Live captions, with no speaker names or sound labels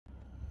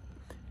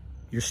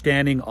You're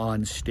standing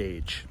on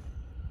stage.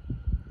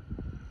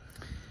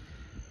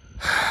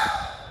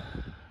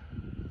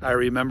 I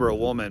remember a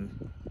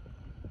woman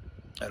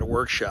at a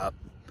workshop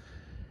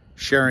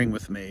sharing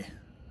with me,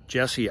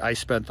 Jesse, I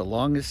spent the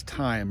longest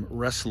time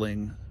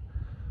wrestling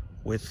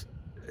with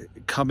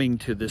coming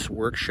to this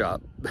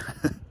workshop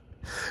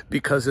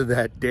because of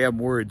that damn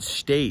word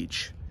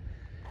stage.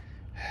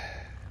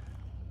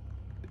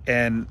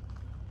 And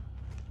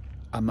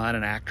I'm not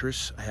an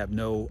actress. I have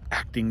no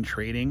acting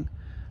training.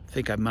 I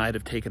think I might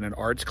have taken an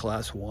arts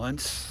class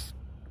once,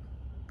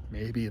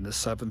 maybe in the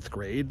 7th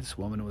grade. This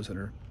woman was in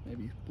her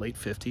maybe late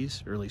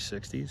 50s, early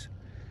 60s.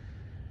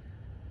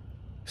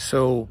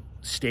 So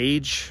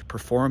stage,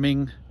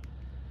 performing,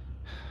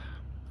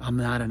 I'm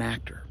not an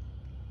actor.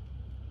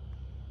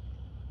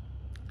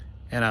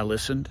 And I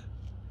listened,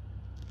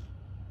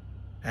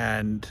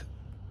 and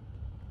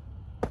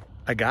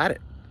I got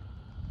it,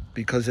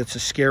 because it's a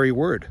scary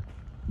word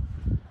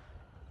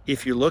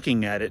if you're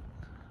looking at it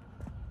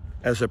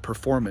as a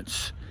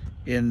performance,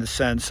 in the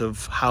sense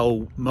of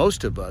how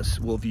most of us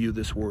will view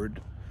this word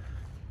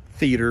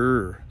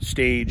theater or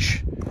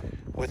stage,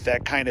 with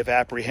that kind of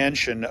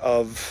apprehension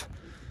of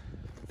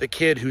the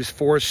kid who's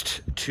forced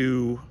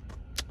to,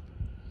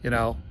 you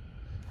know,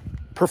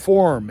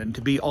 perform and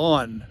to be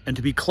on and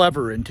to be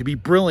clever and to be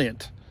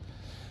brilliant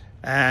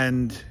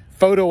and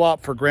photo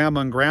op for grandma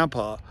and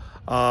grandpa.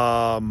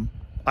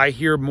 I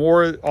hear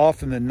more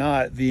often than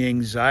not the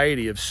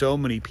anxiety of so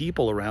many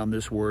people around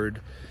this word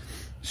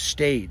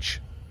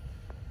stage.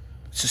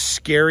 It's a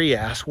scary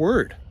ass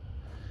word,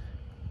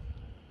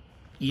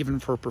 even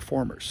for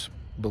performers,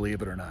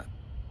 believe it or not.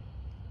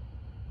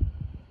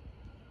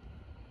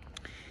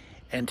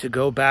 And to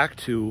go back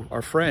to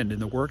our friend in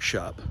the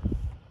workshop,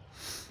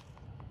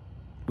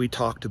 we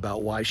talked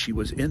about why she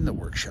was in the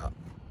workshop.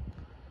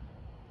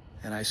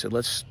 And I said,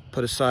 let's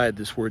put aside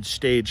this word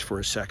stage for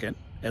a second,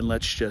 and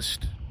let's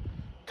just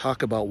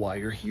talk about why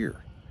you're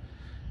here.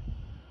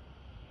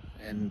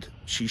 And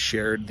she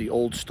shared the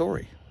old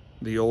story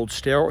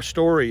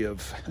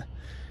of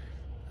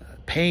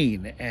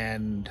pain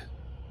and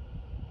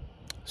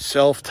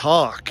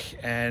self-talk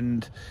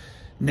and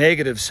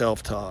negative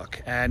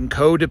self-talk and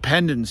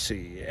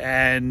codependency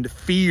and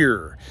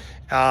fear,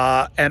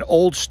 an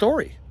old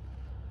story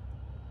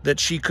that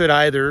she could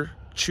either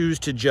choose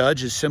to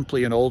judge as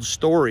simply an old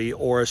story,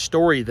 or a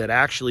story that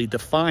actually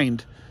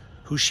defined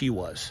who she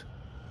was,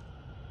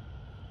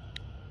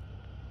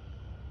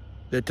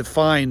 that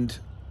defined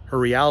her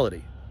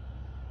reality.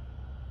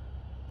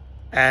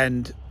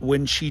 And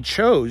when she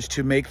chose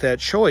to make that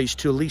choice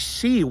to at least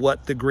see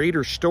what the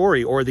greater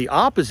story, or the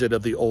opposite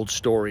of the old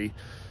story,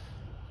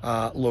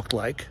 looked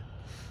like,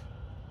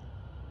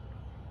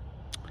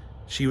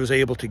 she was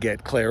able to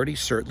get clarity,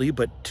 certainly,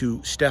 but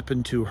to step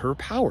into her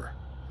power,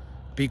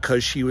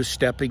 because she was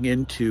stepping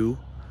into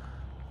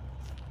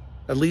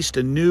at least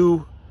a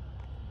new,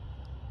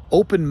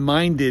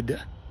 open-minded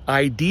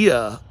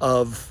idea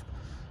of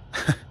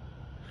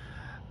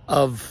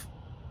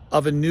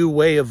a new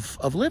way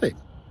of living.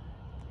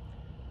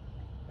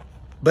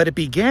 But it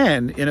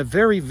began in a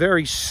very,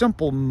 very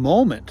simple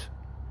moment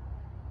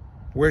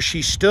where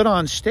she stood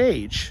on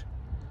stage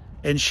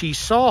and she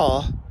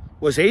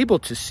was able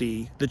to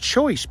see the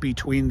choice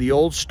between the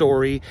old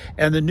story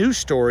and the new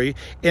story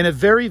in a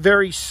very,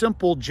 very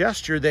simple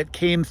gesture that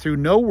came through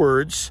no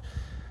words,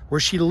 where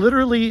she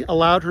literally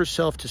allowed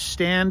herself to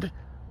stand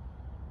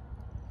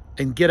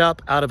and get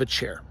up out of a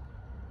chair.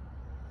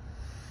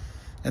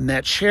 And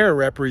that chair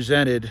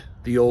represented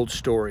the old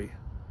story.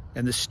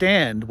 And the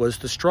stand was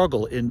the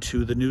struggle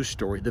into the new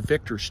story, the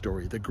victor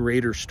story, the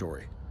greater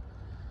story.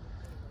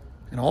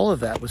 And all of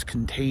that was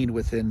contained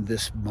within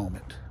this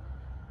moment.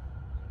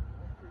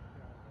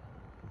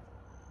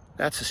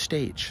 That's a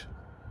stage.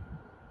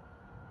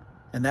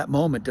 And that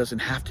moment doesn't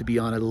have to be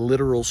on a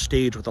literal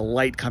stage with a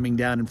light coming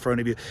down in front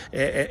of you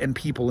and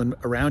people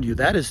around you.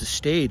 That is the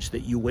stage that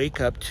you wake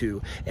up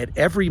to at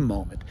every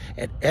moment,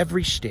 at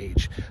every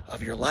stage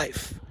of your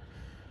life.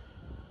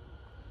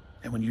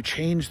 And when you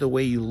change the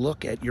way you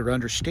look at your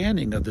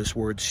understanding of this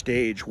word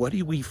stage, what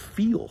do we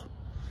feel?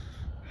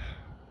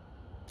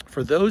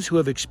 For those who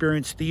have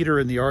experienced theater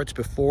and the arts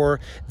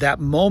before, that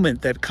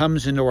moment that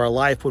comes into our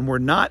life when we're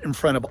not in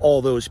front of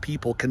all those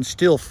people can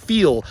still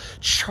feel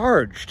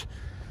charged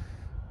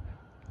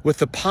with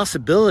the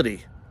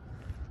possibility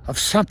of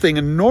something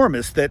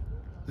enormous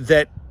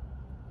that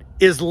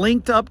is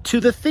linked up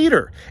to the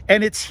theater.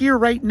 And it's here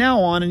right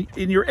now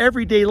in your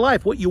everyday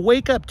life, what you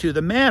wake up to,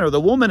 the man or the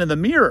woman in the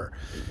mirror,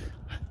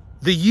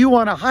 the you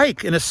on a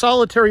hike in a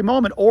solitary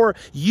moment, or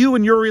you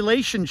in your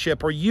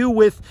relationship, or you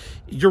with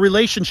your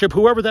relationship,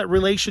 whoever that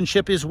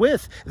relationship is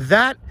with.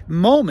 That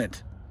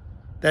moment,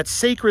 that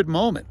sacred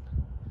moment,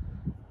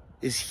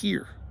 is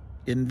here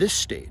in this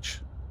stage.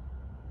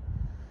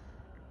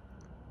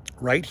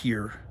 Right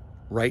here,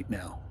 right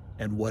now.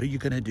 And what are you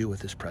going to do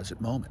with this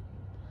present moment?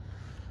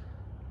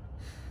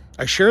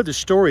 I shared the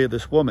story of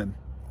this woman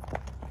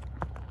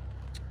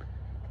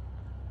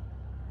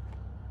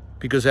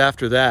because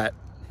after that,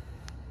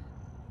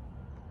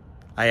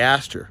 I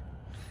asked her,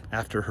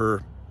 after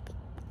her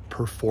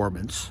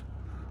performance,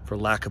 for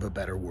lack of a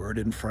better word,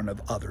 in front of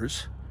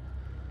others.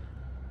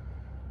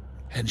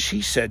 And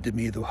she said to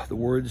me the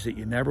words that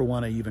you never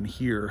want to even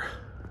hear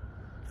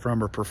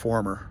from a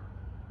performer.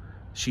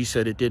 She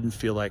said it didn't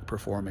feel like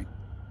performing.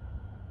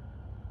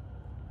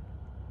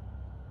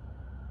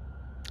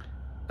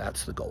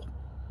 That's the goal.